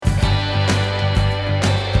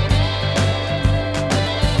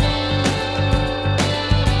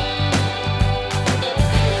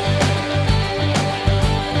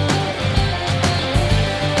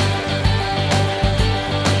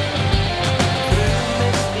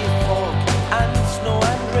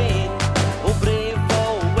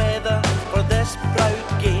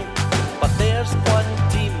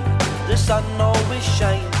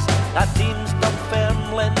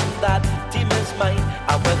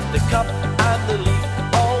the cup and the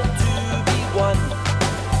league all to be won.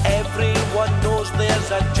 Everyone knows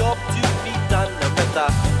there's a job to be done, and with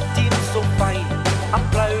a team so fine, I'm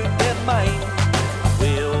proud they're mine.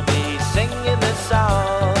 We'll be singing this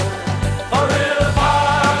song. For real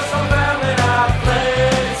Forest Dunfermline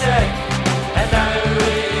Athletic, and now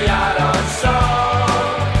we are on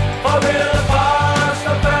song. For real Forest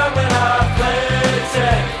Dunfermline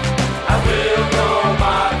Athletic, and we'll go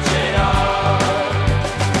marching on.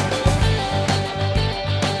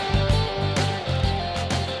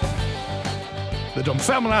 The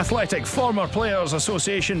Dunfermline Athletic Former Players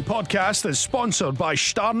Association podcast is sponsored by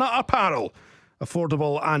Starnut Apparel.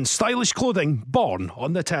 Affordable and stylish clothing born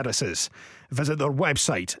on the terraces. Visit their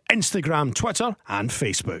website, Instagram, Twitter and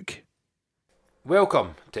Facebook.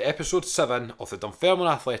 Welcome to episode 7 of the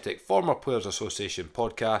Dunfermline Athletic Former Players Association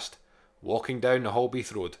podcast, Walking Down the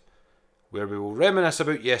Holbeath Road, where we will reminisce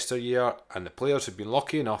about yesteryear and the players who've been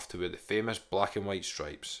lucky enough to wear the famous black and white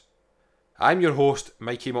stripes. I'm your host,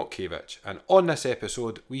 Mikey Motkiewicz, and on this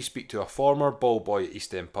episode we speak to a former ball boy at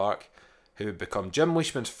East End Park who would become Jim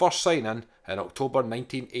Leishman's first signing in October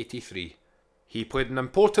 1983. He played an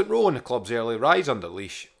important role in the club's early rise under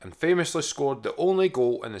Leish and famously scored the only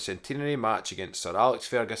goal in the centenary match against Sir Alex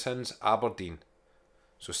Ferguson's Aberdeen.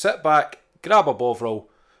 So sit back, grab a bovril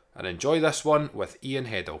and enjoy this one with Ian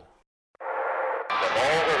Heddle. The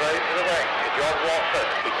ball goes out to the wing to John Watson.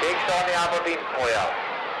 He takes on the Aberdeen player.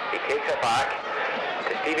 He takes it back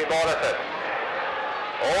to Stevie Morrison.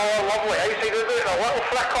 Oh, lovely. Outside the boot, a little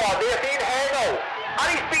flick on. There's Ian Heddle. And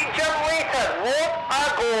he's beat Jim Leishman. What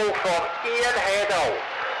a goal from Ian Heddle.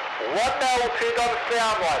 1-0 to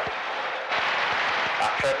Dunfermline. A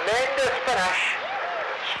tremendous finish.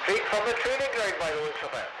 Straight from the training ground by the looks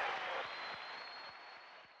of it.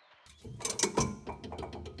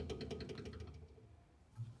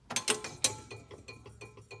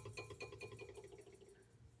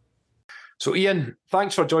 So Ian,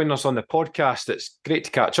 thanks for joining us on the podcast. It's great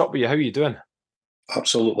to catch up with you. How are you doing?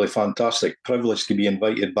 Absolutely fantastic. Privileged to be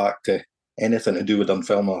invited back to anything to do with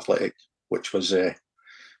Dunfermline Athletic, which was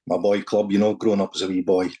my boy club, growing up as a wee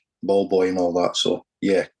boy, ball boy and all that. So,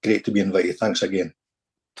 yeah, great to be invited. Thanks again.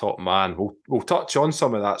 Top man. We'll touch on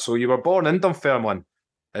some of that. So you were born in Dunfermline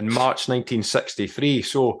in March 1963.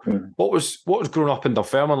 So what was growing up in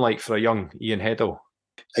Dunfermline like for a young Ian Heddle?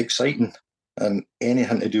 Exciting. And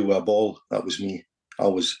anything to do with a ball, that was me. I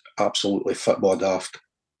was absolutely football daft.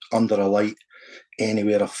 Under a light,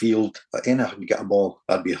 anywhere, a field, anything I could get a ball,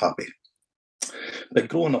 I'd be happy. But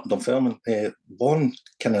growing up in Dunfermline, born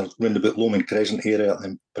kind of round about Lomond Crescent area and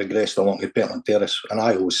then progressed along to Pentland Terrace. And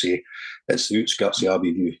I always say it's the outskirts of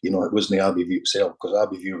Abbey View. It wasn't the Abbey View itself, because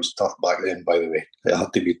Abbey View was tough back then, by the way. It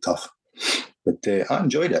had to be tough. But I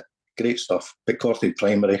enjoyed it. Great stuff. Pickcorty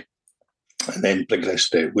Primary, and then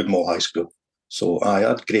progressed to Woodmall High School. So I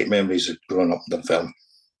had great memories of growing up in Dunfermline.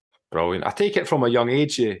 Brilliant. I take it from a young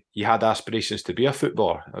age you had aspirations to be a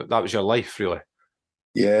footballer. That was your life, really.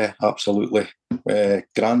 Yeah, absolutely.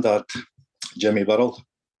 Grandad, Jimmy Burrell,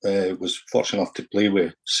 was fortunate enough to play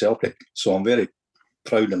with Celtic. So I'm very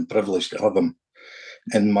proud and privileged to have him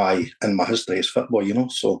in my history as football,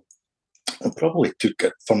 So I probably took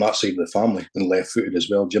it from that side of the family, and left-footed as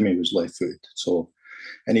well. Jimmy was left-footed. So,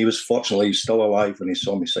 and he was still alive when he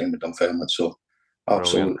saw me sign with Dunfermline. So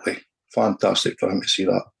absolutely brilliant. Fantastic for him to see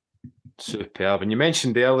that. Superb. And you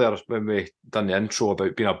mentioned earlier when we done the intro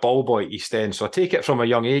about being a ball boy at East End. So I take it from a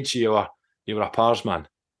young age you were a Pars man,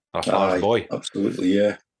 or a Pars boy. Absolutely,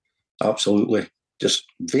 yeah. Absolutely. Just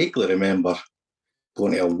vaguely remember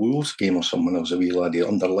going to a Wolves game or something when I was a wee laddie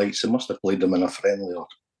under lights. They must have played them in a friendly or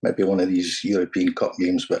maybe one of these European Cup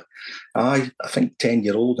games. But I think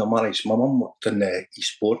 10-year-old, I managed. My mum worked in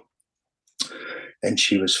Eastport and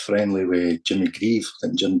she was friendly with Jimmy Grieve. I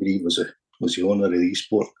think Jim Grieve was the owner of the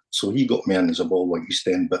Eastport. So he got me in as a ball boy at East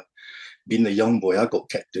End. But being the young boy, I got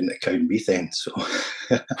kicked into Cowdenbeath end. So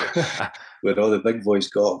where all the big boys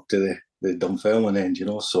got up to the Dunfermline end,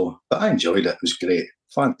 So, but I enjoyed it. It was great.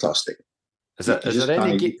 Fantastic.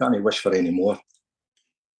 You can't wish for any more.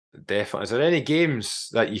 Definitely. Is there any games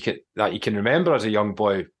that you can remember as a young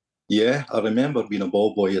boy? Yeah, I remember being a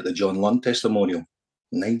ball boy at the John Lund Testimonial,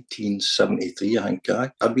 1973, I think.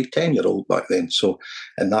 I'd be 10-year-old back then. So,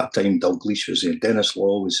 in that time, Dalglish was there, Dennis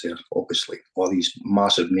Law was there, obviously. All these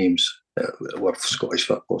massive names were Scottish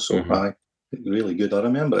football. So, really good. I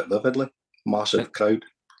remember it vividly. Massive crowd.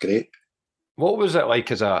 Great. What was it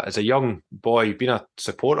like as a young boy being a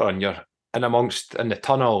supporter and you're in the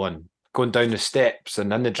tunnel and going down the steps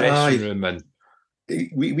and in the dressing room? And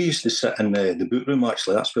we used to sit in the boot room,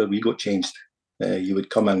 actually. That's where we got changed. You would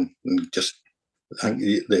come in and just I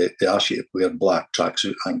think they asked you to wear black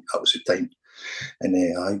tracksuit. I think that was the time. And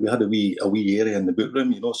we had a wee area in the boot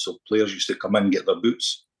room, so players used to come in and get their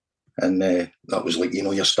boots. And that was like,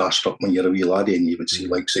 you're starstruck when you're a wee laddie, and you would see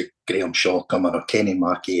like, say, Graham Shaw come or Kenny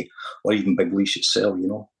Mackey or even Big Leish itself,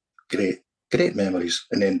 Great memories.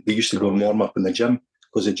 And then they used to go and warm up in the gym,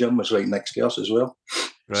 because the gym was right next to us as well.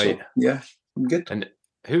 Right. So, yeah, good. And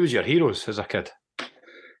who was your heroes as a kid?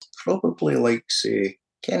 Probably like, say,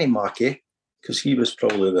 Kenny Mackey, because he was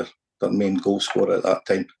probably their main goal scorer at that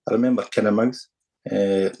time. I remember Kinnamouth,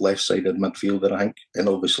 left-sided midfielder, I think, and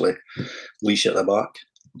obviously Leish at the back.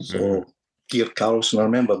 So Gear Carlson, I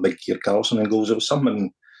remember big Gear Carlson in goals. There was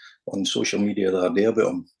something on social media the other day about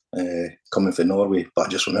him coming from Norway, but I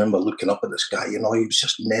just remember looking up at this guy, he was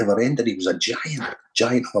just never-ended. He was a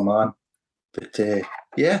giant of a man. But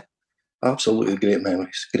yeah, absolutely great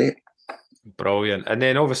memories. Great. Brilliant. And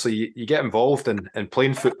then obviously you get involved in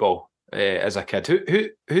playing football as a kid.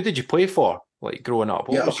 Who did you play for, like, growing up?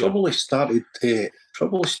 I probably started with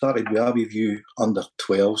Abbeyview under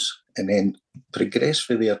 12s, and then progressed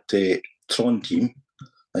from there to Tron team.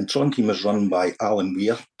 And Tron team was run by Alan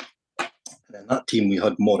Weir. And in that team we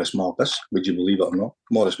had Maurice Malpas, would you believe it or not?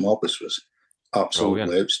 Maurice Malpas was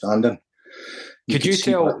absolutely outstandanding. Could you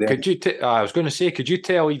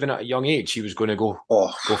tell even at a young age he was going to go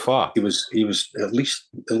far? He was at least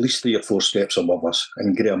 3 or 4 steps above us.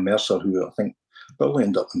 And Graham Mercer, who I think probably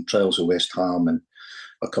ended up in trials of West Ham and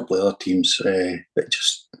a couple of other teams, but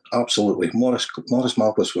just absolutely, Maurice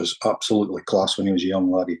Malpas was absolutely class when he was a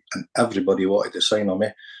young laddie, and everybody wanted to sign him.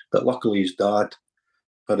 But luckily his dad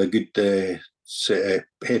had a good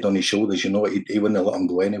head on his shoulders. He wouldn't let him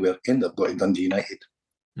go anywhere. He ended up going to Dundee United.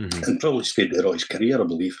 And probably stayed there all his career, I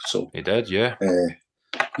believe. So he did, yeah.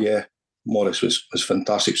 Maurice was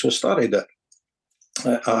fantastic. So I started at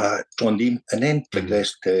Clondeen and then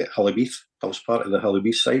progressed to Hillybeath. I was part of the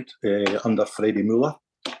Hillybeath side under Freddie Muller.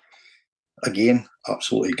 Again,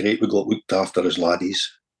 absolutely great. We got looked after as laddies,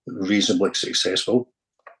 reasonably successful.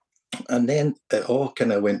 And then it all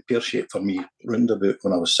kind of went pear-shaped for me round about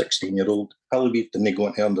when I was 16-year-old. Hillybeath didn't go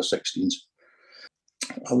into under-16s.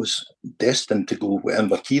 I was destined to go with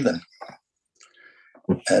Inverkeithing,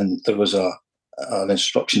 and there was an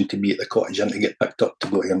instruction to be at the Cottage Inn to get picked up to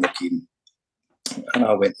go to Inverkeithing, and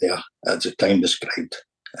I went there at the time described,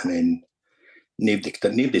 and then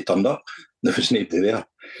nobody turned up. There was nobody there,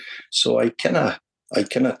 so I kind of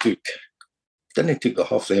didn't take the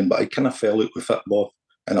huff then, but I kind of fell out with football,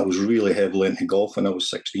 and I was really heavily into golf when I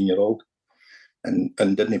was 16-year-old, and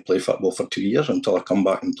didn't play football for 2 years until I come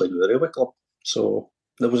back and played with the Railway Club. So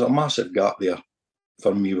there was a massive gap there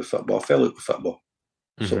for me with football. I fell out with football.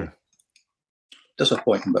 So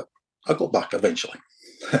disappointing, but I got back eventually.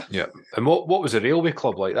 Yeah. And what was the Railway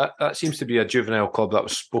Club like? That seems to be a juvenile club that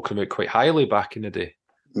was spoken about quite highly back in the day.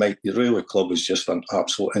 Mike, the Railway Club was just an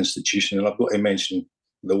absolute institution, and I've got to mention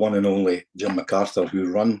the one and only Jim MacArthur,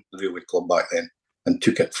 who ran the Railway Club back then and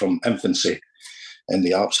took it from infancy, and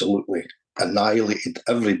they absolutely annihilated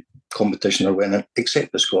every competition I went in,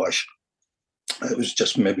 except the Scottish. It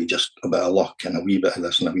was maybe just a bit of luck and a wee bit of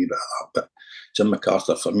this and a wee bit of that. But Jim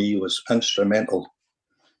MacArthur, for me, was instrumental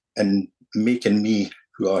in making me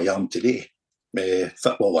who I am today,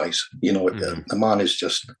 football-wise. The man is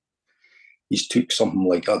just, he's took something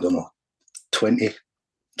like, 20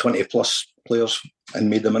 plus players and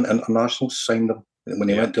made them into internationals, signed them when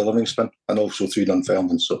he went to Livingston and also through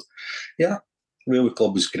Dunfermline. So, yeah, Railway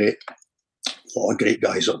Club was great. A lot of great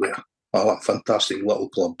guys up there. A fantastic little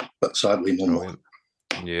club, but sadly no more.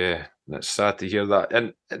 Yeah, that's sad to hear that.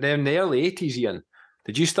 And then in the early 80s, Ian,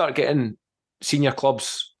 did you start getting senior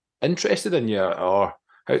clubs interested in you, or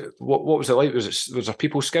what was it like? Was there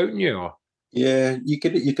people scouting you? Or? Yeah, you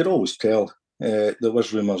could always tell. There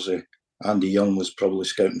was rumours Andy Young was probably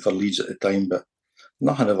scouting for Leeds at the time, but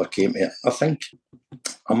nothing ever came to it. I think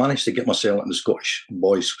I managed to get myself in the Scottish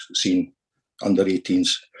boys scene, under 18s.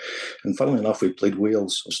 And funnily enough, we played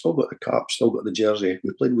Wales. I've still got the cap, still got the jersey.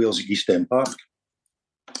 We played Wales at East End Park.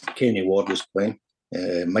 Kenny Ward was playing.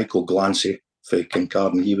 Michael Glancy for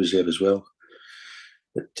Kincardine, he was there as well.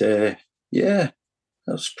 But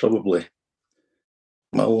that's probably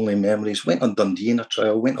my only memories. Went on Dundee in a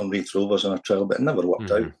trial, went on Wraith Rovers in a trial, but it never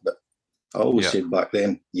worked out. But I always said back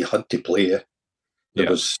then, you had to play it. There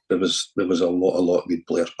was a lot of good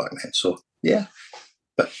players back then. So, yeah.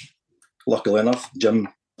 But luckily enough, Jim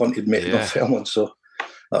wanted me to Dunfermline, so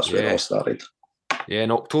that's where it all started. Yeah,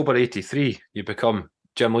 in October 83, you become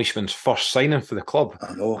Jim Leishman's first signing for the club.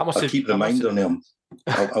 I know. I keep reminding him.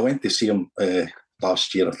 I went to see him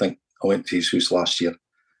last year, I think. I went to his house last year.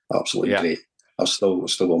 Absolutely great. I've still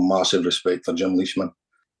got massive respect for Jim Leishman.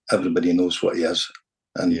 everybody knows what he is.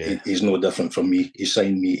 And he's no different from me. He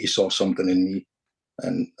signed me, he saw something in me.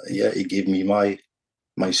 And he gave me my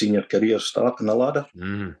senior career start in the ladder.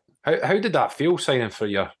 How did that feel, signing for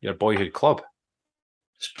your boyhood club?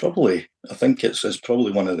 I think it's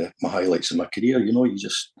probably one of my highlights of my career.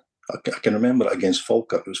 I can remember it against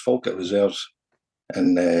Falkirk. It was Falkirk Reserves,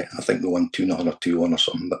 and I think they won 2-0 or 2-1 or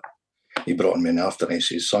something. But he brought me in after, and he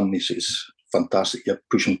says, "Son, he says, fantastic. You're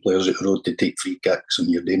pushing players out the road to take free kicks, and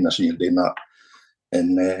you're doing this and you're doing that."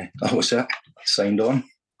 And that was it. I signed on.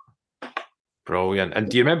 Brilliant.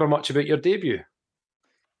 And do you remember much about your debut?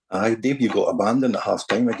 My debut got abandoned at half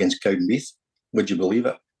time against Cowdenbeath. Would you believe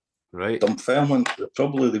it? Right. Dunfermline,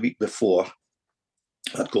 probably the week before,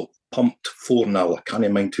 I'd got pumped 4-0. I can't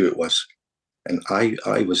mind who it was. And I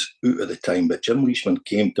was out at the time, but Jim Leishman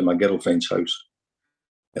came to my girlfriend's house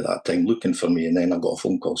at that time looking for me, and then I got a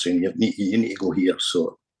phone call saying, you need to go here.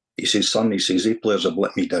 So he says, "Son," he says, "these players have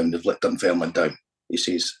let me down. They've let Dunfermline down." He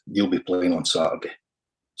says, "You'll be playing on Saturday."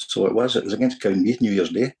 So it was against Cowdenbeath, New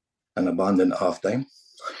Year's Day, and abandoned at half time.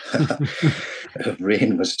 The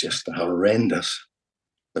rain was just horrendous.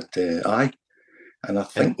 But and I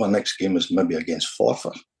think my next game was maybe against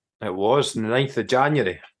Forfar. It was the 9th of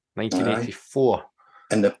January, 1984.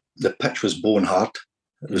 And the pitch was bone hard.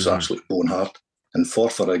 It was absolutely bone hard. And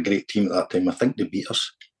Forfar are a great team at that time. I think they beat us.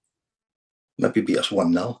 Maybe beat us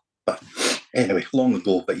 1-0. But anyway, long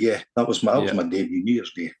ago. But that was my debut, New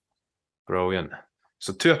Year's Day. Brilliant.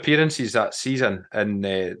 So 2 appearances that season, and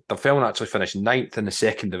Dunfermline actually finished 9th in the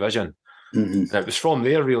 2nd division. And it was from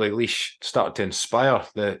there, really, Leish started to inspire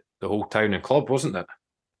the whole town and club, wasn't it?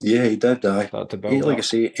 Yeah, he did. Like I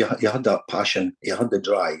say, he had that passion, he had the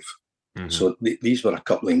drive. So these were a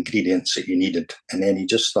couple of ingredients that you needed. And then he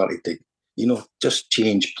just started to, just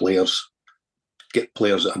change players, get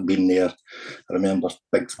players that had been there. I remember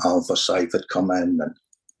Big Al Forsyth had come in, and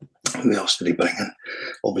who else did he bring in?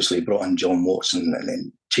 Obviously, he brought in John Watson, and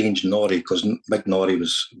then changed Norrie, because Big Norrie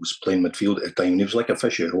was playing midfield at the time. And he was like a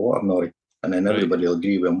fish out of water, Norrie. And then everybody will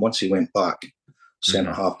agree with him. Once he went back,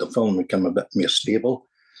 centre half, the film became a bit more stable,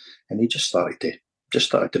 and he just started to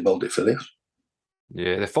build it for there.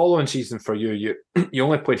 Yeah, the following season for you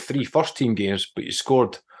only played 3 first-team games, but you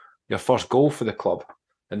scored your first goal for the club.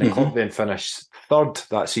 And the club then finished 3rd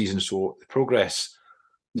that season, so the progress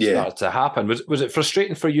started to happen. Was it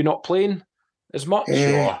frustrating for you not playing as much,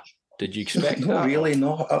 or did you expect that? Not really,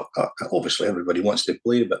 no. Obviously, everybody wants to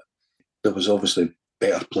play, but there was obviously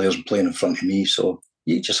better players playing in front of me, so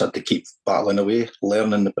you just had to keep battling away,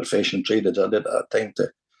 learning the profession trade as I did at that time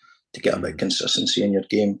to get a bit of consistency in your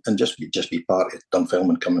game and just be part of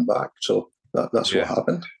Dunfermline coming back. So that's what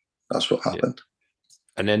happened. That's what happened.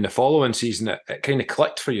 And then the following season, it kind of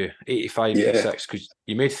clicked for you, 85, 86, because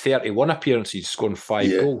you made 31 appearances, scoring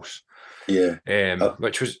 5 goals. Yeah. It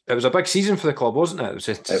was a big season for the club, wasn't it? It was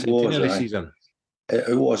a centenary season.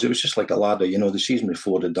 It was just like a ladder. The season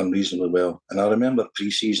before they'd done reasonably well. And I remember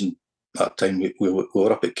pre-season, that time we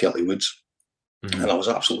were up at Kelty Woods, and I was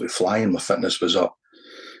absolutely flying. My fitness was up,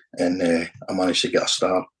 and I managed to get a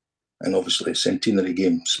start. And obviously, centenary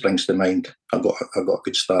game springs to mind. I got a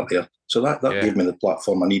good start there, so that gave me the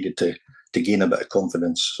platform I needed to gain a bit of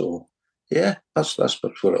confidence. So that's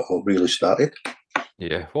where it all really started.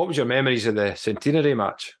 Yeah. What was your memories of the centenary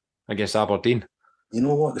match against Aberdeen? You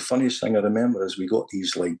know what? The funniest thing I remember is we got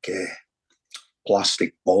these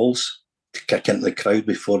plastic balls to kick into the crowd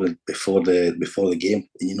before the game.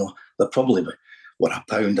 And, they probably were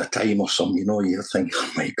 £1 a time or something. You think,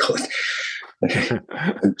 oh my God,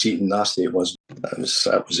 how cheap and nasty it was.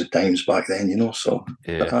 That was the times back then. So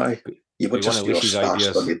you were just your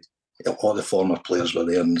star-studded. All the former players were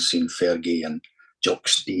there, and seen Fergie and Jock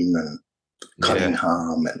Stein and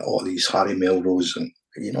Cunningham and all these Harry Melrose, and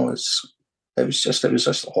it was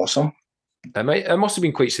just awesome. It must have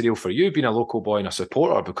been quite surreal for you, being a local boy and a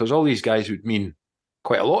supporter, because all these guys would mean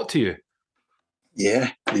quite a lot to you. Yeah,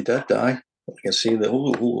 they did. Like I say, the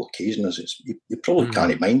whole occasion is you probably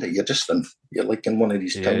can't mind it. You're like in one of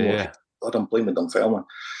these towns. Yeah. God, I'm playing with Dunfermline.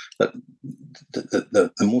 But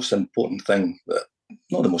the most important thing,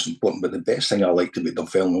 not the most important, but the best thing I liked about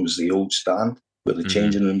Dunfermline was the old stand where the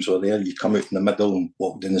changing rooms were there. You come out in the middle and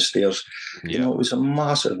walk down the stairs. It was a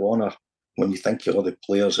massive honour when you think of all the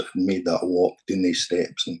players that had made that walk down these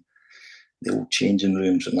steps and the old changing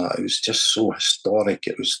rooms and that. It was just so historic.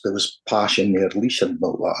 There was passion there. Leish had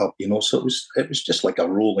built that up, so it was just like a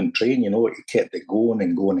rolling train, it kept it going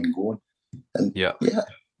and going and going. And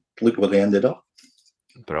look where they ended up.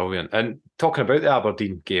 Brilliant. And talking about the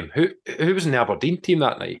Aberdeen game, who was in the Aberdeen team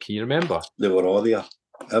that night? Can you remember? They were all there,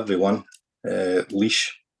 everyone. Leighton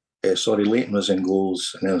was in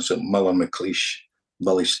goals, and then it was Miller, McLeish,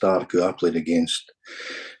 Billy Stark, who I played against,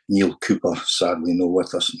 Neil Cooper, sadly no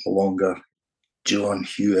with us no longer, John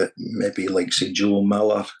Hewitt, maybe like say Joe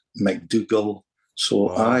Miller, McDougall.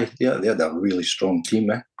 So Wow. they had a really strong team,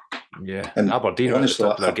 eh? Yeah, And Aberdeen were at the honestly,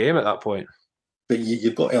 top of their game at that point. But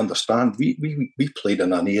you've got to understand, we played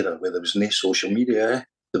in an era where there was no social media, eh?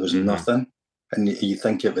 There was nothing. And you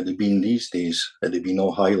think if it had been these days, it'd have been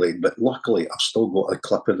all highlighted. But luckily, I've still got a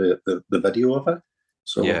clip of the video of it.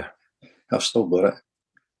 So Yeah. I've still got it.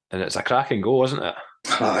 And it's a cracking goal, isn't it?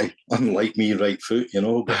 Aye, unlike me, right foot, you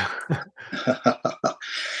know. But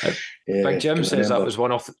Big Jim says that was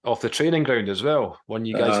one off the training ground as well, one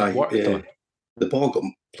you guys had worked on. The ball got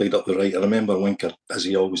played up the right. I remember Winker, as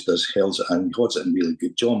he always does, held it in. He holds it in really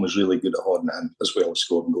good. John was really good at holding it in, as well as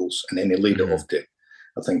scoring goals. And then he laid it off to,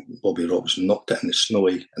 I think, Bobby Robson, knocked it in the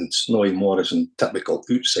Snowy Morrison, typical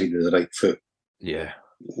outside of the right foot. Yeah.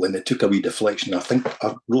 When they took a wee deflection, I think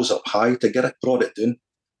I rose up high to get it, brought it down.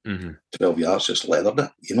 12 yards, just leathered it,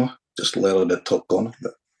 you know, just leathered it top corner.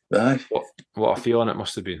 But aye. What a feeling it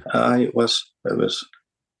must have been. Aye, it was.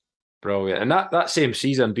 Brilliant. And that same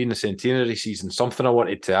season, being the centenary season, something I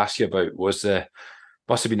wanted to ask you about was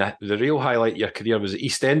must have been the real highlight of your career was the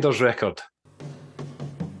EastEnders record.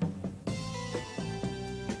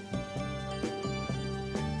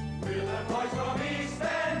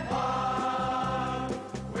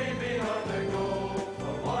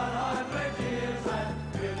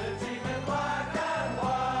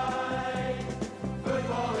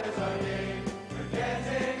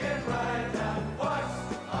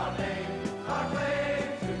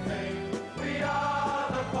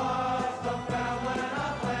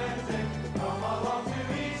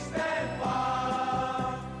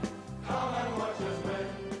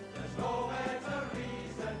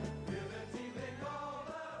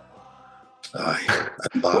 Aye,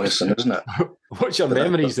 embarrassing, isn't it? What's your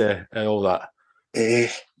memories of all that?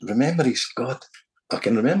 Memories, God. I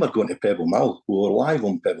can remember going to Pebble Mill. We were live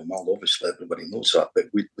on Pebble Mill, obviously, everybody knows that. But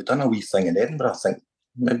we'd done a wee thing in Edinburgh, I think,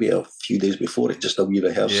 maybe a few days before it, just a wee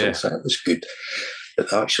rehearsal. Yeah. So it was good. But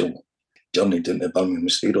the actual journey down to Birmingham, we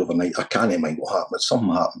stayed overnight. I can't mind what happened, but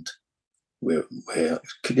something happened. Where it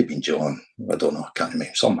could have been John. I don't know. I can't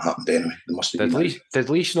remember. Something happened anyway. There must have been. Did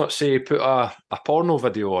Leish not say put a porno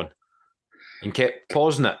video on and kept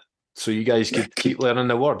pausing it so you guys could keep learning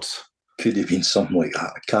the words? Could have been something like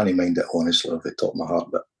that. I can't mind it honestly off the top of my heart.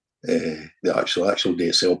 But the actual day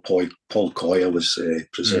itself, Paul Coyer was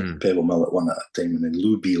presenting Pebble Mill at one at a time, and then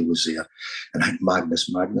Lou Beale was there, and I think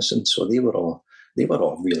Magnus Magnuson. So they were all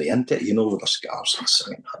really into it, you know, with their scarves and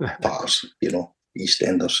singing bars, you know,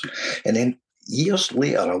 EastEnders. And then years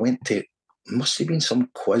later, I went to, must have been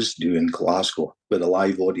some quiz due in Glasgow with a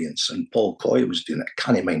live audience, and Paul Coyer was doing it. I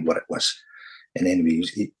can't mind what it was. And anyway,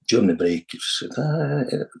 during the break, he said,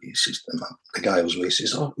 he says, the guy was with, he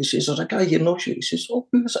says, there's a guy here, no shoot. He says, oh,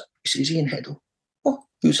 who's that? He says, Ian Heddle. Oh,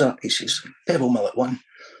 who's that? He says, Pebble Mill at 1.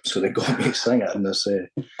 So they got me to sing it in this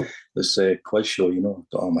quiz show, you know.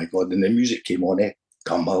 Oh my God. And the music came on,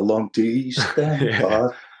 come along to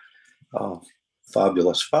EastEnders. Oh,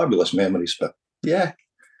 fabulous memories. But yeah,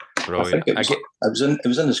 brilliant. I think it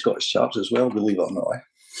was in the Scottish charts as well, believe it or not.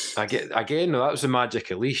 Again, that was the magic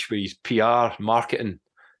of Leish, with his PR marketing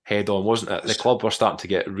head on, wasn't it? The club were starting to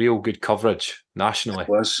get real good coverage nationally.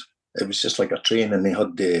 It was just like a train, and they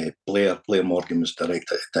had Blair Morgan was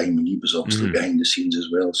director at the time, and he was obviously behind the scenes as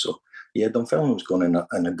well. So yeah, Dunfermline was going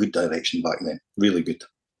in a good direction back then, really good.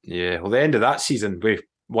 Yeah, well, the end of that season, we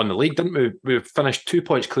won the league, didn't we? We finished 2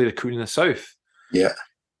 points clear of Queen of the South. Yeah.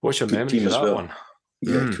 What's your memory of that one?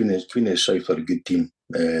 Yeah, Queen of the South are a good team.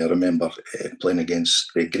 I remember playing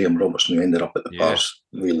against Graham Robertson, who ended up at the Pars.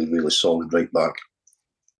 Really, really solid right back.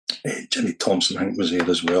 Jimmy Thompson, I think, was there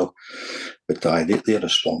as well. But they're a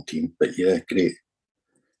strong team. But yeah, great.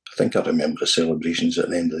 I think I remember the celebrations at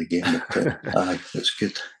the end of the game. But, it's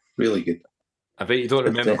good. Really good. I bet you don't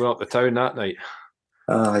remember going up the town that night.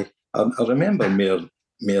 I remember more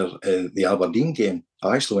the Aberdeen game.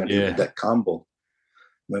 I actually went with Dick Campbell.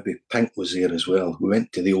 Maybe Pink was there as well. We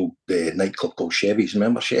went to the old nightclub called Chevy's.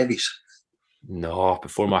 Remember Chevy's? No,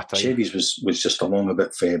 before my time. Chevy's was just along a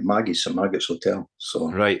bit for St Margaret's Hotel. So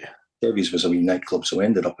right. Chevy's was a wee nightclub, so we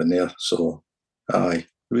ended up in there. So,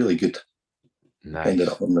 really good. Nice. Ended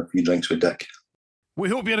up having a few drinks with Dick. We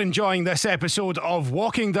hope you're enjoying this episode of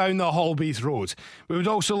Walking Down the Holbeath Road. We would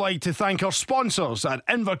also like to thank our sponsors at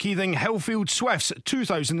Inverkeithing Hillfield Swifts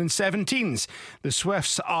 2017s. The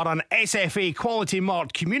Swifts are an SFA quality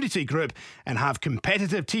marked community group and have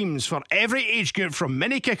competitive teams for every age group from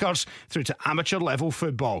mini kickers through to amateur level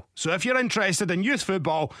football. So if you're interested in youth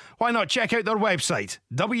football, why not check out their website,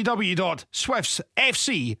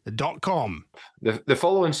 www.swiftsfc.com. The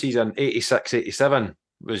following season, 86-87,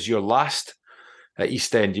 was your last at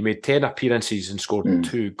East End. You made 10 appearances and scored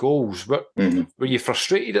 2 goals. Were you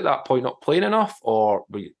frustrated at that point not playing enough, or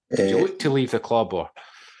did you look to leave the club? Or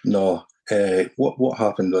no? What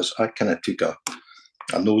happened was I kind of took a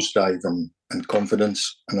nosedive in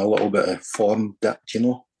confidence and a little bit of form dip. I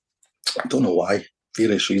don't know why.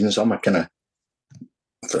 Various reasons. I'm a kind of,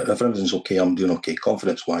 if everything's okay, I'm doing okay.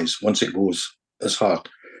 Confidence wise, once it goes, it's hard.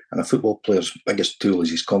 And a football player's biggest tool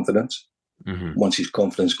is his confidence. Once his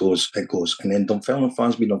confidence goes, it goes. And then Dunfermline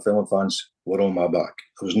fans were on my back.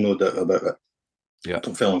 There was no doubt about it. Yeah.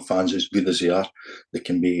 Dunfermline fans, as good as they are, they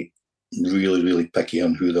can be really, really picky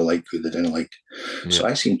on who they like, who they didn't like. Yeah. So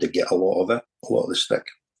I seem to get a lot of it, a lot of the stick.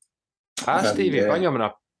 I asked Davey Bingham in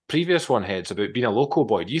a previous one, Heads, about being a local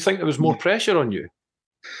boy. Do you think there was more pressure on you?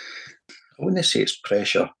 I wouldn't say it's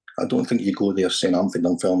pressure. I don't think you go there saying I'm from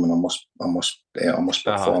Dunfermline, I must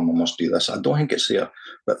perform, I must do this. I don't think it's there,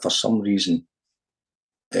 but for some reason,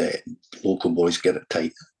 local boys get it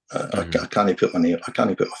tight. I can't put my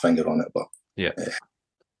finger on it, but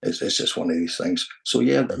it's just one of these things. So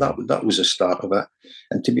that was the start of it.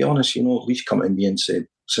 And to be honest, Leach come to me and said,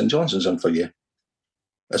 "St Johnstone's in for you.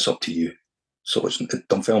 It's up to you." So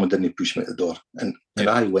Dunfermline didn't push me at the door, and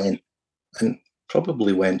I went and.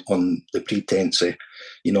 Probably went on the pretense of,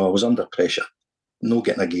 I was under pressure, no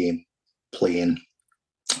getting a game, playing.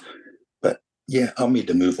 But I made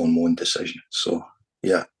the move on my own decision. So,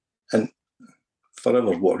 and for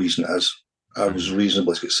what reason it is, I was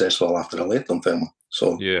reasonably successful after I left Dunfermline.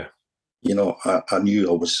 So, I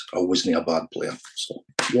knew I wasn't a bad player. So,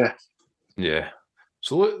 Yeah.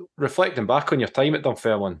 So, look, reflecting back on your time at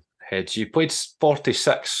Dunfermline, Heads, you played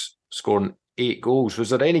 46, scoring 8 goals. Was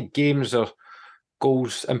there any games or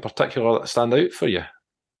goals in particular that stand out for you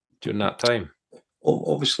during that time?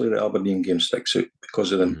 Obviously, the Aberdeen game sticks out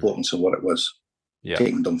because of the importance of what it was.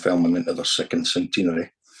 Taking Dunfermline into their second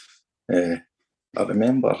centenary. I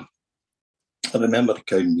remember the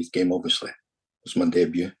Cowdenbeath game, obviously. It was my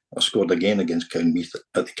debut. I scored again against Cowdenbeath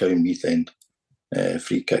at the Cowdenbeath end.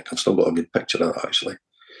 Free kick. I've still got a good picture of that, actually.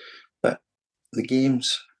 But the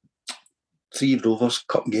games... 3 Rovers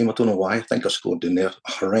Cup game, I don't know why. I think I scored in there.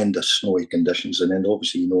 Horrendous snowy conditions. And then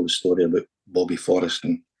obviously the story about Bobby Forrest.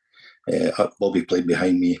 And Bobby played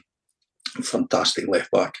behind me. Fantastic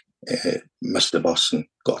left back. Missed the bus and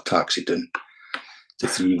got a taxi down to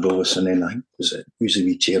 3 Rovers. And then I think who's the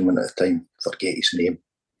wee chairman at the time? Forget his name.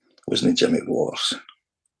 Wasn't it Jimmy Waters?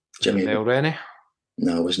 Neil Rennie?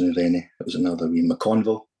 No, it wasn't Rennie. It was another wee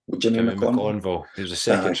McConville. Jimmy McConville. He was the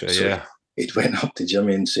secretary, He'd went up to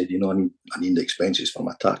Jimmy and said, I need the expenses for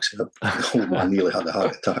my taxi. The old man nearly had a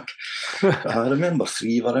heart attack. But I remember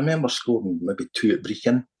 3. I remember scoring maybe 2 at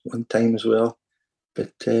Brechin one time as well.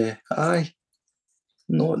 But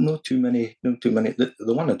not too many. The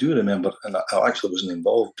one I do remember, and I actually wasn't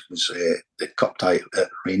involved, was the cup tie at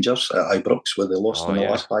Rangers at Ibrox, where they lost in the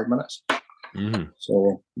last 5 minutes.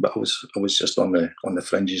 So, but I was just on the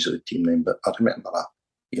fringes of the team then. But I remember that,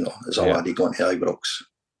 as a laddie going to Ibrox.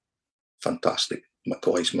 Fantastic.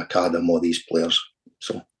 McCoy's, McAdam, all these players.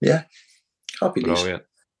 So, happy days. Brilliant.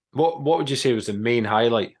 What would you say was the main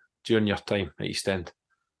highlight during your time at East End?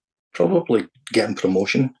 Probably getting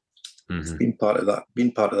promotion. Being part of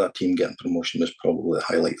that team getting promotion was probably the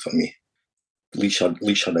highlight for me. Leach had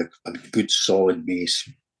a good, solid base.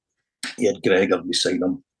 He had Gregor beside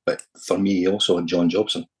him. But for me, he also had John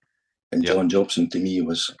Jobson. And John Jobson, to me,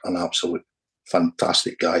 was an absolute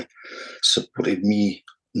fantastic guy. Supported me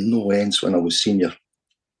no ends when I was senior.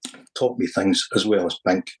 Taught me things as well as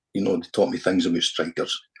Pink. They taught me things about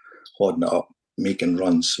strikers, holding it up, making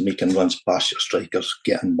runs past your strikers,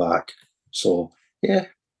 getting back. So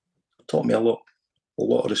taught me a lot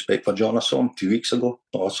of respect for John. I saw him 2 weeks ago.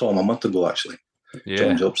 I saw him a month ago actually.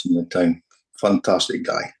 John Jobson in town, fantastic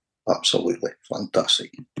guy, absolutely fantastic.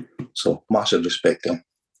 So massive respect to him.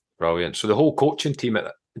 Brilliant. So the whole coaching team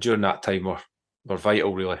during that time were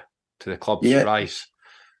vital, really, to the club's rise.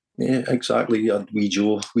 Yeah, exactly. You had Wee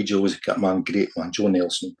Joe. Wee Joe was a kit man, great man. Joe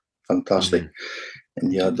Nelson, fantastic.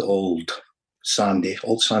 And you had old Sandy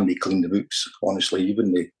cleaned the books. Honestly, you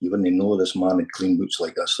wouldn't know this man had cleaned books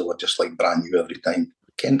like this. They were just like brand new every time.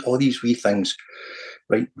 All these wee things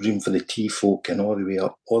right room for the tea folk and all the way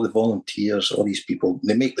up, all the volunteers, all these people,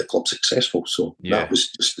 they make the club successful. So that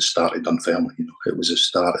was just the start of Dunfermline. It was the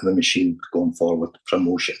start of the machine going forward,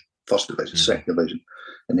 promotion, first division, second division,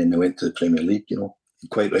 and then they went to the Premier League,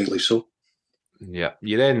 quite rightly so. Yeah.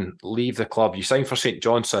 You then leave the club, you sign for St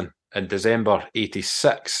Johnstone in December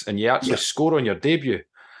 86, and you actually score on your debut.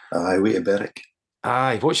 Aye, way to Berwick.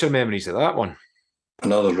 Aye, what's your memories of that one?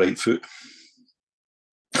 Another right foot.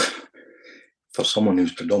 For someone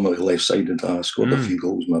who's predominantly left-sided, I scored a few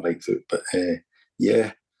goals with my right foot. But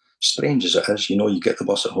strange as it is, you get the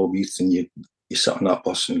bus at Hobbeath and you sit on that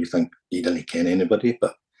bus and you think you didn't ken anybody.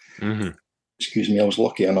 But, excuse me, I was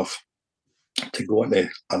lucky enough to go into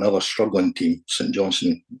another struggling team, St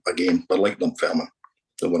Johnstone again, but like Dunfermline.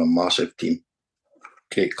 They were a massive team,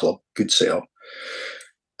 great club, good setup.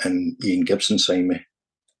 And Ian Gibson signed me.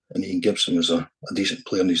 And Ian Gibson was a decent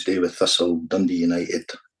player in his day with Thistle, Dundee United,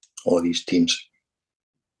 all these teams.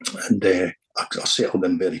 And I settled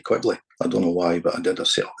in very quickly. I don't know why, but I did. I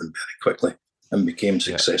settled in very quickly and became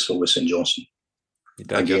successful with St Johnstone.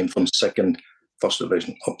 Again, from first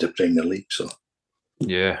division up to Premier League. So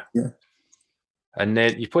yeah. And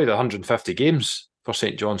then you played 150 games for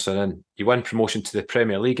St Johnstone and you won promotion to the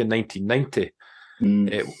Premier League in 1990.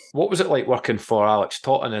 What was it like working for Alex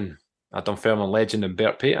Totten and a Dunfermline legend and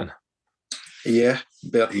Bert Payton? Yeah,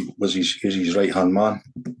 Bertie was his right-hand man.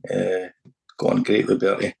 Got on great with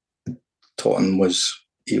Bertie. Totten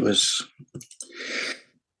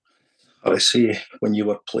how to say, when you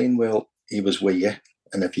were playing well, he was with you.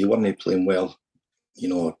 And if you weren't playing well, he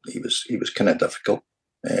was kind of difficult.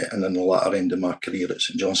 And in the latter end of my career at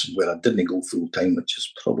St Johnstone, where I didn't go full-time, which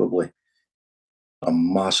is probably a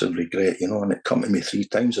massive regret, and it come to me 3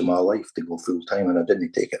 times in my life to go full-time and I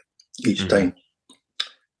didn't take it each time.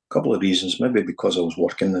 A couple of reasons, maybe because I was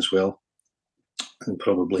working as well and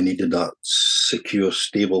probably needed that secure,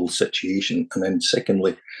 stable situation. And then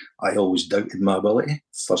secondly, I always doubted my ability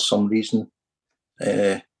for some reason.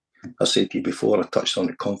 I said to you before, I touched on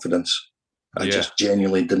the confidence. I just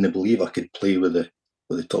genuinely didn't believe I could play with the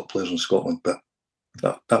top players in Scotland, but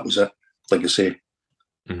that was it. Like I say,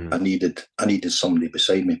 I needed somebody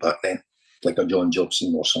beside me back then, like a John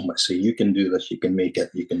Jobson or someone to say, you can do this, you can make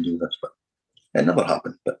it, you can do this. But it never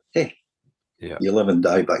happened. But hey, you live and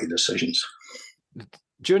die by your decisions.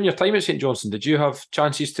 During your time at St Johnstone, did you have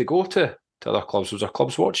chances to go to other clubs? Was there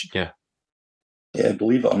clubs watching you? Yeah,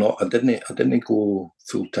 believe it or not, I didn't go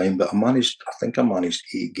full time, but I think I managed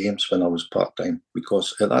 8 games when I was part time,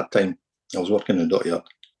 because at that time I was working in the dockyard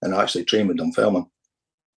and I actually trained with Dunfermline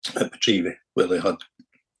at Petrivi, where they had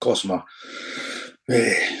Cosma,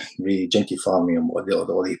 Jinky Farmy and what the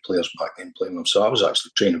other 8 players back then playing them. So I was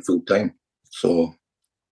actually training full time. So,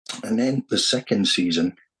 and then the second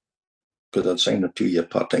season, because I'd signed a 2-year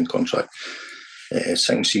part-time contract,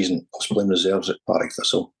 second season I was playing reserves at Partick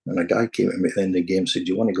Thistle, and a guy came to me at the end of the game and said,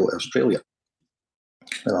 do you want to go to Australia?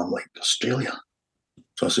 And I'm like, Australia?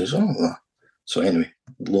 So I says, oh, well. So anyway,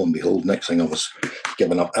 lo and behold, next thing I was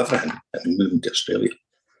giving up everything and moving to Australia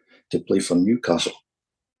to play for Newcastle.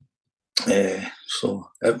 So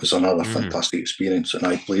it was another fantastic experience, and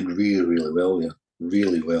I played really, really well there.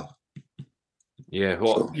 Really well. Yeah,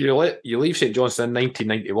 well, so, you leave St Johnstone in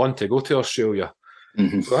 1991 to go to Australia.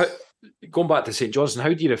 So going back to St Johnstone,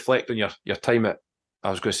 how do you reflect on your time at,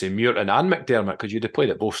 I was going to say Muirton and McDermott, because you'd have played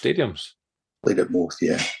at both stadiums? Played at both,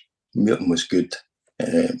 yeah. Muirton was good,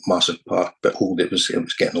 massive park, but old. It was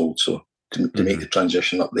getting old, so to make the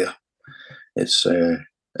transition up there, it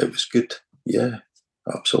was good. Yeah,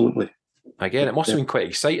 absolutely. Again, it must have been quite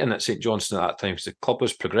exciting at St Johnstone at that time, because the club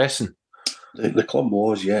was progressing. The club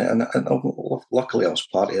was, yeah, and luckily I was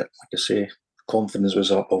part of it. Like I say, confidence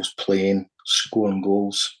was up. I was playing, scoring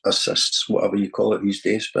goals, assists, whatever you call it these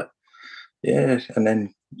days. But yeah, and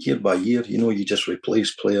then year by year, you just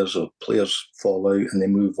replace players, or players fall out and they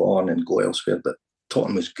move on and go elsewhere. But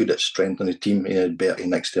Tottenham was good at strengthening the team. He had Bertie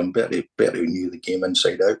next to him. Bertie knew the game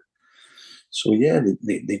inside out. So yeah,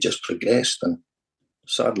 they just progressed, and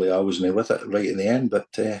sadly I wasn't with it right in the end. But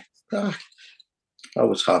I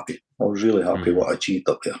was happy. I was really happy what I achieved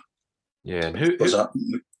up there. Yeah, and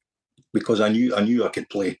because I knew I could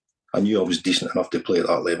play. I knew I was decent enough to play at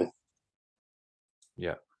that level.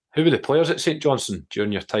 Yeah. Who were the players at St Johnstone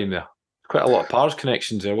during your time there? Quite a lot of Pars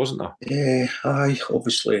connections there, wasn't there? Yeah,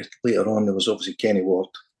 obviously later on there was obviously Kenny Ward.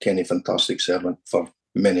 Kenny, fantastic servant for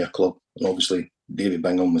many a club. And obviously Davy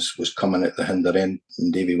Bingham was coming at the hinder end,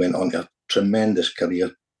 and Davy went on to a tremendous career.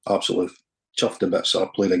 Absolutely chuffed to bits. I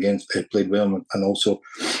played well and also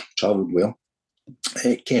travelled well.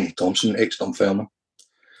 Kenny Thompson, ex-Dunfermline.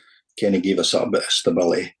 Kenny gave us that bit of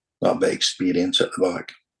stability, that bit of experience at the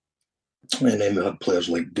back. And then we had players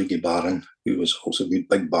like Dougie Barron, who was also good,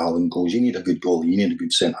 big ball and goals. You need a good goalie, you need a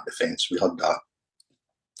good centre defence. We had that.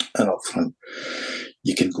 And up front,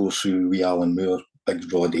 you could go through wee Alan Moore,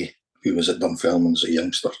 big Roddy, who was at Dunfermline as a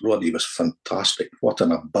youngster. Roddy was fantastic. What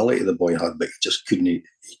an ability the boy had, but he just couldn't,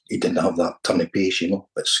 he didn't have that turn of pace,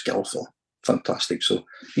 but skillful. Fantastic. So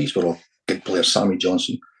these were all good players. Sammy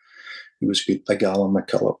Johnson, who was good. Big Alan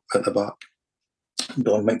McCulloch at the back.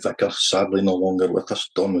 Don McVicker, sadly no longer with us.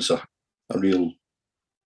 Don was a real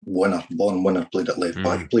winner, born winner, played at left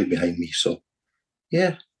back. He played behind me. So,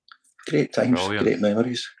 yeah, great times, Brilliant. Great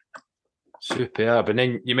memories. Superb. And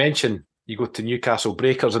then you mentioned you go to Newcastle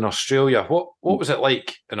Breakers in Australia. What was it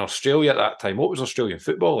like in Australia at that time? What was Australian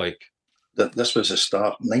football like? This was the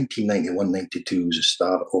start. 1991-92 was the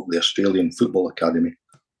start of the Australian Football Academy.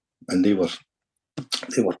 And they were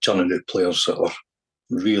churning out players that were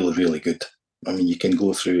really, really good. I mean, you can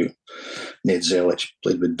go through Ned Zelic,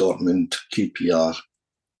 played with Dortmund, QPR,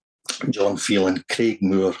 John Phelan, Craig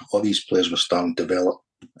Moore. All these players were starting to develop.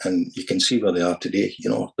 And you can see where they are today.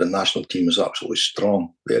 The national team is absolutely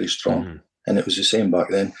strong, very strong. Mm-hmm. And it was the same back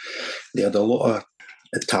then. They had a lot of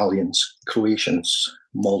Italians, Croatians,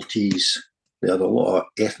 Maltese. They had a lot of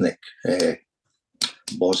ethnic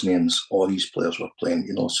Bosnians. All these players were playing,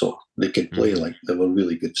 so they could play like they were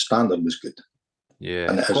really good. Standard was good. Yeah.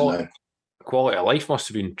 And it is now. Quality of life must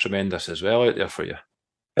have been tremendous as well out there for you.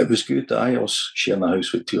 It was good. I was sharing a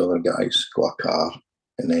house with two other guys, got a car,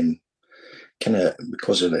 and then kind of,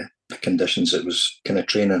 because of the conditions, it was kind of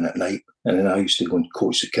training at night. And then I used to go and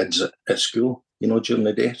coach the kids at school, during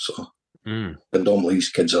the day. So predominantly these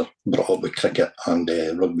kids are brought up with cricket and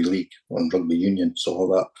rugby league and rugby union, so all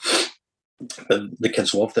that. But the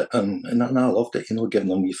kids loved it, and I loved it, giving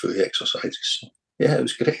them wee foot exercises. So, yeah, it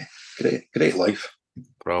was great life.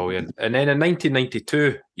 Brilliant. And then in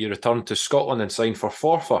 1992, you returned to Scotland and signed for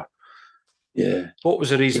Forfar. Yeah. What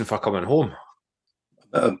was the reason for coming home?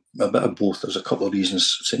 A bit of both. There's a couple of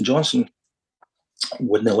reasons. St Johnstone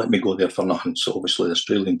wouldn't let me go there for nothing. So obviously the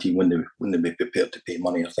Australian team, when they be prepared to pay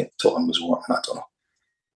money, I think Tottenham was wanting,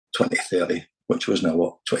 20, 30, which was now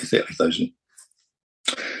what, 20, 30,000.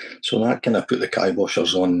 So that kind of put the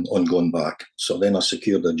kiboshers on going back. So then I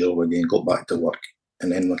secured a job again, got back to work.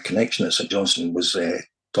 And then my connection at St Johnstone was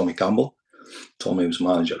Tommy Campbell. Tommy was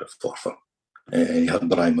manager at Forfar. He had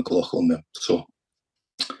Brian McLaughlin there. So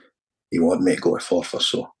he wanted me to go to Forfar.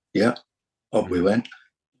 So, yeah, up we went.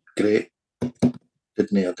 Great.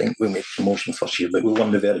 Didn't he? I think we made promotion first year, but we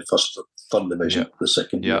won the very first third division the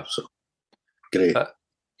second year. So, great.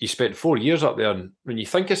 You spent 4 years up there, and when you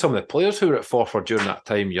think of some of the players who were at Forfar during that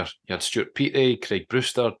time, you had Stuart Peaty, Craig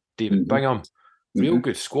Brewster, David Bingham. Real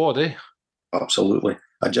good squad, eh? Absolutely.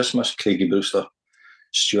 I just missed Craigie Brewster.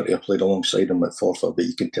 Stuart, I played alongside him at Forfar, but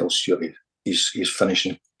you can tell Stuart, his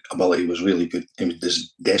finishing ability was really good. He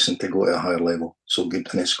was destined to go to a higher level. So good.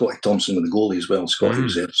 And then Scotty Thompson with the goalie as well. Scotty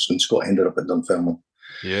was there. So Scott ended up at Dunfermline.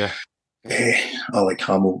 Yeah. Alec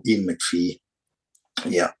Hamill, Ian McPhee.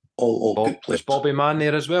 Yeah. All good players. Was Bobby Mann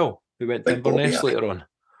there as well? Who went to Inverness later on?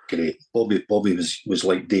 Great. Bobby was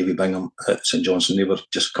like Davy Bingham at St Johnstone. They were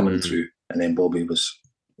just coming through. And then Bobby was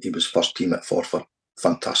first team at Forfar.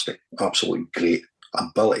 Fantastic. Absolutely great.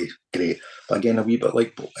 Ability, great. But again, a wee bit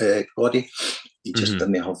like Roddy, he just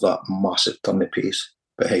didn't have that massive turn of pace.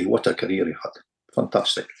 But hey, what a career he had.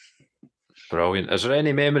 Fantastic. Brilliant. Is there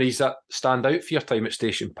any memories that stand out for your time at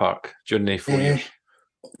Station Park during the 4 years?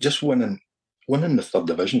 Just winning the third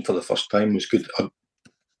division for the first time was good.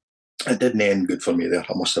 It didn't end good for me there,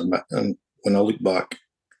 I must admit. And when I look back,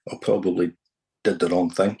 I probably did the wrong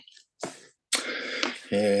thing.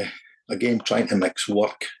 Again, trying to mix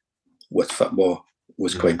work with football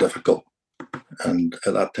was quite difficult. And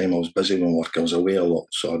at that time, I was busy with work. I was away a lot,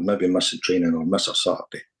 so I'd maybe miss a training or miss a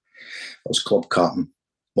Saturday. I was club captain.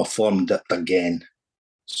 My form dipped again.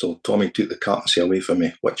 So Tommy took the captaincy away from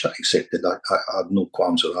me, which I accepted. I had no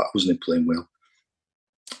qualms with that. I wasn't playing well.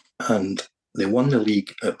 And they won the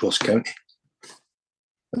league at Ross County.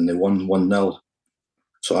 And they won 1-0.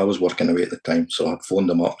 So I was working away at the time. So I'd phoned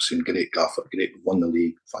them up saying, great gaffer, great, we won the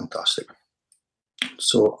league, fantastic.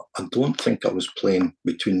 So I don't think I was playing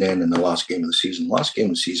between then and the last game of the season. Last game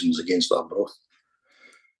of the season was against Arbroath.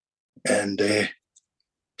 And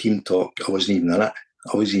team talk, I wasn't even in it.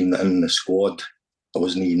 I wasn't even in the squad. I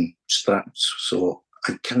wasn't even strapped. So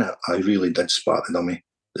I really did spat the dummy.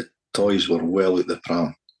 The toys were well out the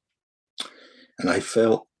pram. And I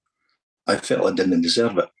felt I didn't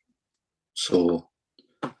deserve it. So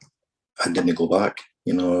I didn't go back.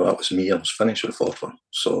 That was me. I was finished with Forfar.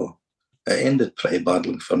 So it ended pretty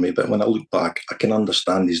badly for me. But when I look back, I can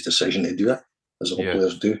understand his decision to do it, as all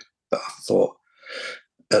players do. But I thought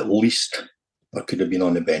at least I could have been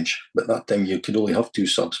on the bench. But that time you could only have 2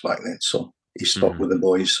 subs back then. So he stuck with the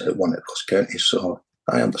boys at one at Ross County. So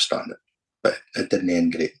I understand it. But it didn't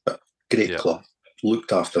end great. But great club.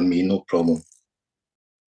 Looked after me, no problem.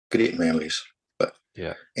 Great memories. But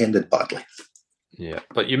ended badly. Yeah,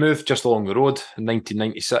 but you moved just along the road in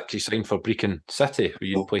 1996. You signed for Brecon City, where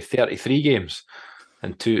you'd play 33 games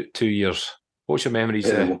in two years. What's your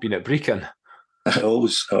memories being at Brecon? I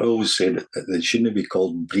always said that they shouldn't be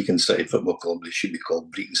called Brecon City Football Club. They should be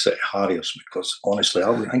called Brecon City Harriers, because honestly,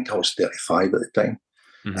 I think I was 35 at the time,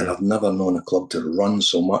 and I've never known a club to run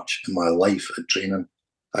so much in my life at training.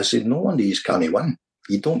 I said, no wonder you can't win.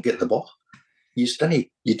 You don't get the ball. You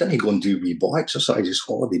didn't go and do wee ball exercises.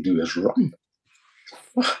 All they do is run.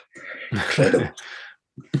 Incredible.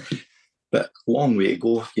 But long way to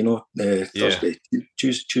go, Thursday,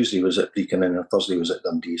 Tuesday was at Brecon and Thursday was at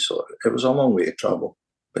Dundee, so it was a long way to travel.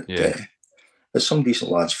 But there's some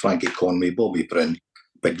decent lads: Frankie Conway, Bobby Brown,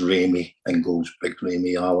 Big Ramey in goals, Big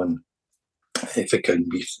Ramey Allen, if it can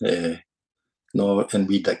be, and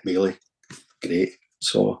wee Dick Bailey, great.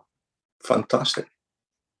 So fantastic,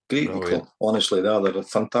 great wee club. Honestly, they're a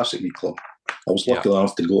fantastic wee club. I was lucky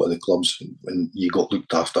enough to go to the clubs when you got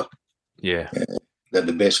looked after. Yeah. They had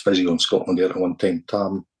the best physio in Scotland there at one time,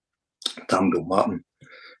 Tam Martin.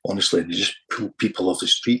 Honestly, they just pulled people off the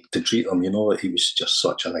street to treat them. He was just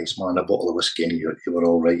such a nice man. A bottle of whiskey and you were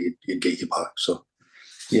all right. He'd get you back. So,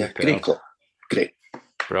 great club. Great.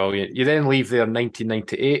 Brilliant. You then leave there in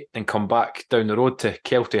 1998 and come back down the road to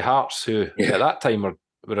Kelty Hearts, who at that time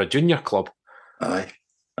were a junior club. Aye,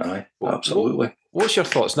 absolutely. What's your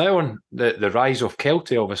thoughts now on the rise of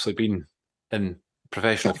Kelty, obviously being in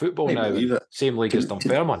professional football now, same league as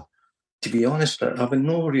Dunfermline? To be honest, I've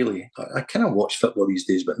no really. I kind of watch football these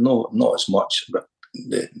days, but not as much. But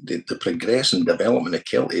the progress and development of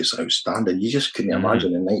Kelty is outstanding. You just couldn't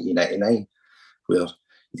imagine in 1999 where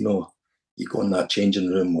you go in that changing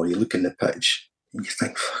room or you look in the pitch and you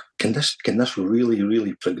think, can this really,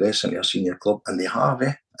 really progress into a senior club? And they have,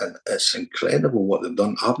 and it's incredible what they've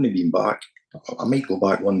done. I haven't been back. I might go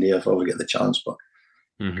back one day if I ever get the chance, but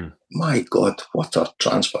my God, what a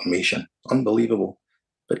transformation. Unbelievable.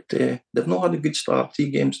 But they've not had a good start.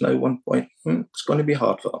 3 games now, 1 point. It's going to be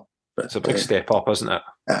hard for them. But it's a big step up, isn't it?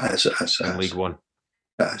 It is. In League One.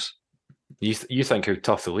 It is. You think how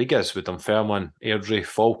tough the league is with Dunfermline, Airdrie,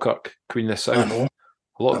 Falkirk, Queen of the South. I know.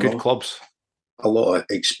 A lot of good clubs. A lot of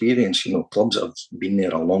experience, clubs that have been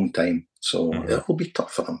there a long time. So it will be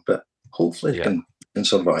tough for them. But hopefully they can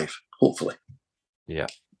survive. Hopefully. Yeah.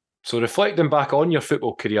 So reflecting back on your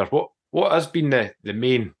football career, what has been the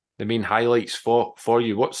main highlights for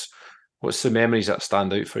you? What's the memories that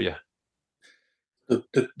stand out for you?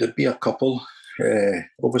 There'd be a couple.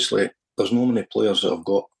 Obviously, there's no many players that have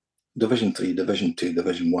got Division 3, Division 2,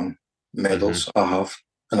 Division 1 medals. I have,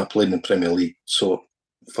 and I played in the Premier League. So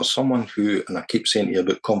for someone who, and I keep saying to you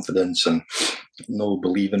about confidence and no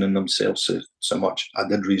believing in themselves so much, I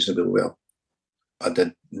did reasonably well.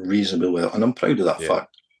 And I'm proud of that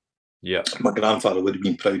fact. Yeah, my grandfather would have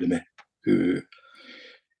been proud of me, who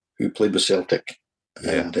played with Celtic,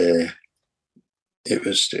 and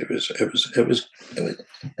it's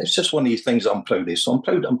just one of these things that I'm proud of. So I'm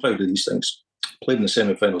proud of these things. Played in the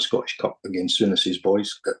semi-final Scottish Cup against Souness's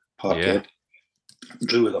boys at Parkhead.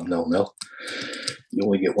 Drew with them 0-0. You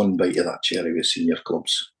only get one bite of that cherry with senior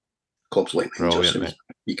clubs. Clubs like Rangers.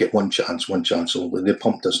 You get one chance only. They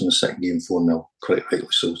pumped us in the second game 4-0, quite rightly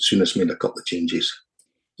so. Souness made a couple of changes.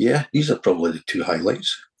 Yeah, these are probably the 2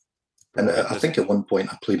 highlights. And I think at one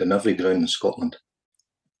point I played in every ground in Scotland.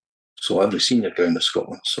 So every senior ground in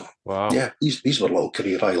Scotland. So yeah, these were little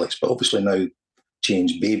career highlights. But obviously now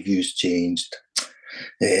changed, Bayview's changed.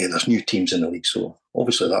 There's new teams in the league, so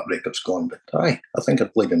obviously that record's gone. But I think I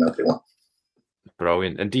played in every one.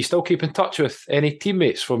 Brilliant. And do you still keep in touch with any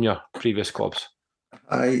teammates from your previous clubs?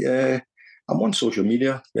 I'm on social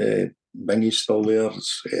media. Bingy's still there.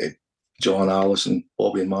 John Allison,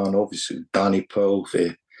 Bobby Mann, obviously Danny Powell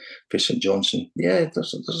for St Johnson. Yeah,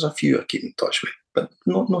 there's a few I keep in touch with, but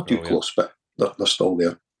not too close. But they're still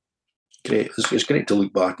there. Great. It's great to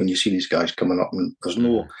look back when you see these guys coming up, and there's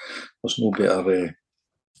no better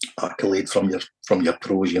accolade from your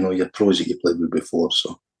pros. Your pros that you played with before.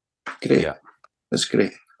 So great. Yeah. It's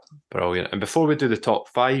great. Brilliant. And before we do the top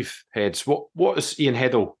 5 heads, what is Ian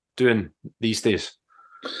Heddle doing these days?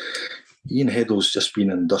 Ian Heddle's just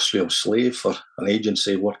been an industrial slave for an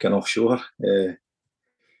agency working offshore. I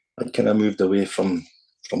kind of moved away from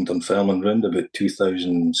Dunfermline around about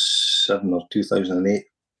 2007 or 2008.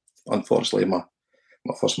 Unfortunately, my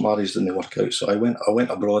first marriage didn't work out, so I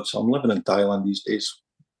went abroad. So I'm living in Thailand these days.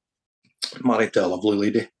 Married to a lovely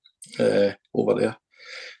lady over there.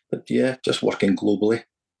 But yeah, just working globally,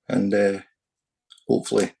 and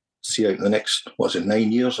hopefully see out the next,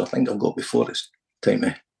 9 years I think I've got before it's time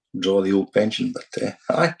to draw the old pension. But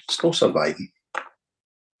aye, still surviving.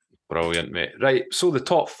 Brilliant, mate. Right, so the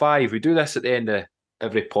top 5, we do this at the end of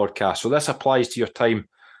every podcast. So this applies to your time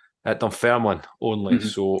at Dunfermline only. Mm-hmm.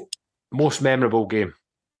 So, most memorable game?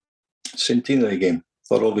 Centenary game,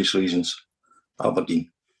 for obvious reasons.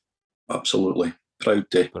 Aberdeen. Absolutely. Proud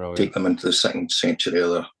to take them into the second century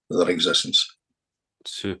of their existence.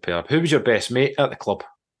 Superb. Who was your best mate at the club?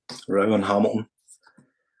 Rowan Hamilton.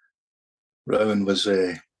 Rowan was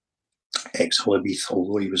ex-Hullabeath,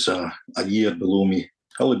 although he was a year below me.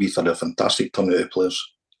 Hullabeath had a fantastic turnout of players.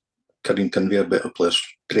 Couldn't conveyor better players.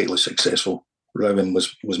 Greatly successful. Rowan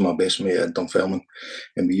was my best mate at Dunfermline,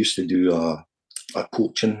 and we used to do a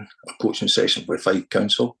coaching session for Fife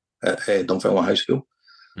Council at Dunfermline High School.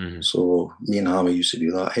 Mm-hmm. So me and Hammy used to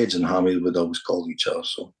do that. Heads and Hammy would always call each other.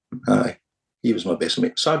 So he was my best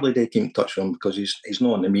mate. Sadly, they came in touch with him because he's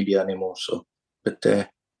not in the media anymore. So, but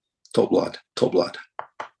top lad.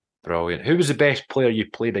 Brilliant. Who was the best player you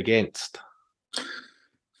played against?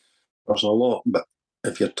 There's a lot, but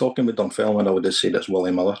if you're talking with Dunfermline, I would have said it's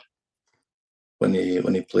Willie Miller when he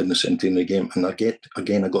played in the centenary game. And I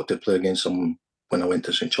got to play against him when I went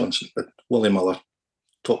to St Johnstone. But Willie Miller,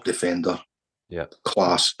 top defender,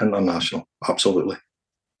 class, international, absolutely.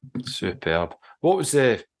 Superb. What was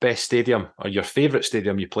the best stadium or your favourite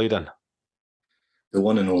stadium you played in? The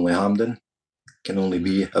one and only Hampden. Can only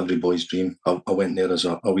be every boy's dream. I went there as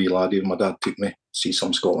a wee laddie. My dad took me to see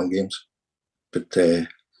some Scotland games. But the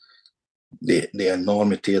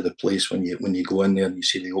enormity of the place when you go in there and you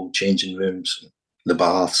see the old changing rooms, and the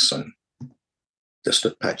baths, and just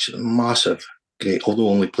the pitch, massive, great. Although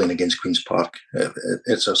only playing against Queen's Park,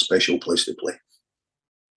 it's a special place to play.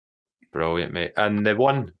 Brilliant, mate. And the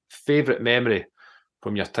one favourite memory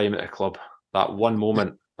from your time at the club, that one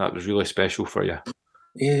moment that was really special for you?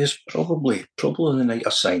 Yes, probably the night I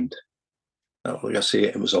signed. Like I say,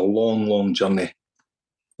 it was a long, long journey.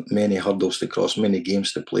 Many hurdles to cross, many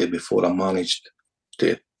games to play before I managed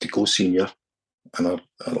to go senior. And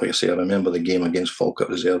like I say, I remember the game against Falkirk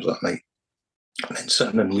Reserves that night. And then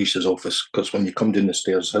sitting in Leish's office, because when you come down the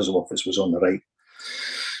stairs, his office was on the right.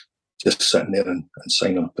 Just sitting there and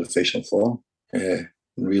signing a professional form.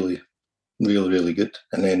 Really, really, really good.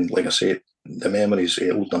 And then, like I say, the memories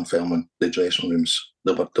of Old Dunfermline, the dressing rooms,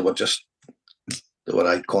 they were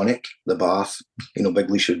iconic. The bath, Big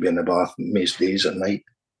Leish would be in the bath most days at night.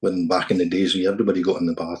 When back in the days, everybody got in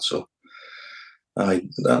the bath. So,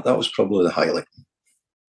 that was probably the highlight.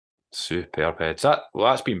 Superb, Heads.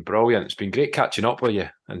 That's been brilliant. It's been great catching up with you,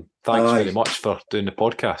 and thanks very much for doing the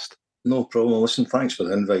podcast. No problem. Listen, thanks for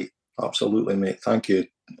the invite. Absolutely, mate. Thank you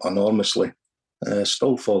enormously.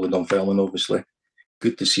 Still follow Dunfermline, obviously.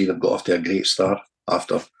 Good to see they've got off to a great start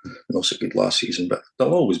after not so good last season, but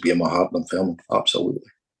they'll always be in my heart, Dunfermline. Absolutely.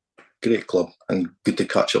 Great club, and good to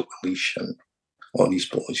catch up with Leish and all these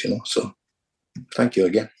boys, So, thank you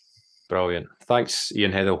again. Brilliant. Thanks,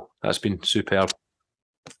 Ian Heddle. That's been superb.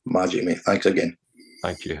 Magic, mate. Thanks again.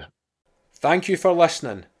 Thank you. Thank you for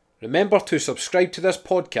listening. Remember to subscribe to this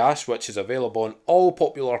podcast, which is available on all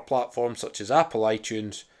popular platforms such as Apple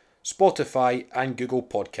iTunes, Spotify and Google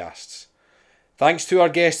Podcasts. Thanks to our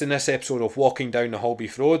guest in this episode of Walking Down the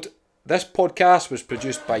Holbeath Road. This podcast was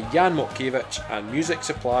produced by Jan Motkiewicz and music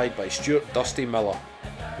supplied by Stuart Dusty Miller.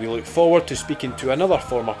 We look forward to speaking to another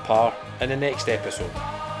former par in the next episode.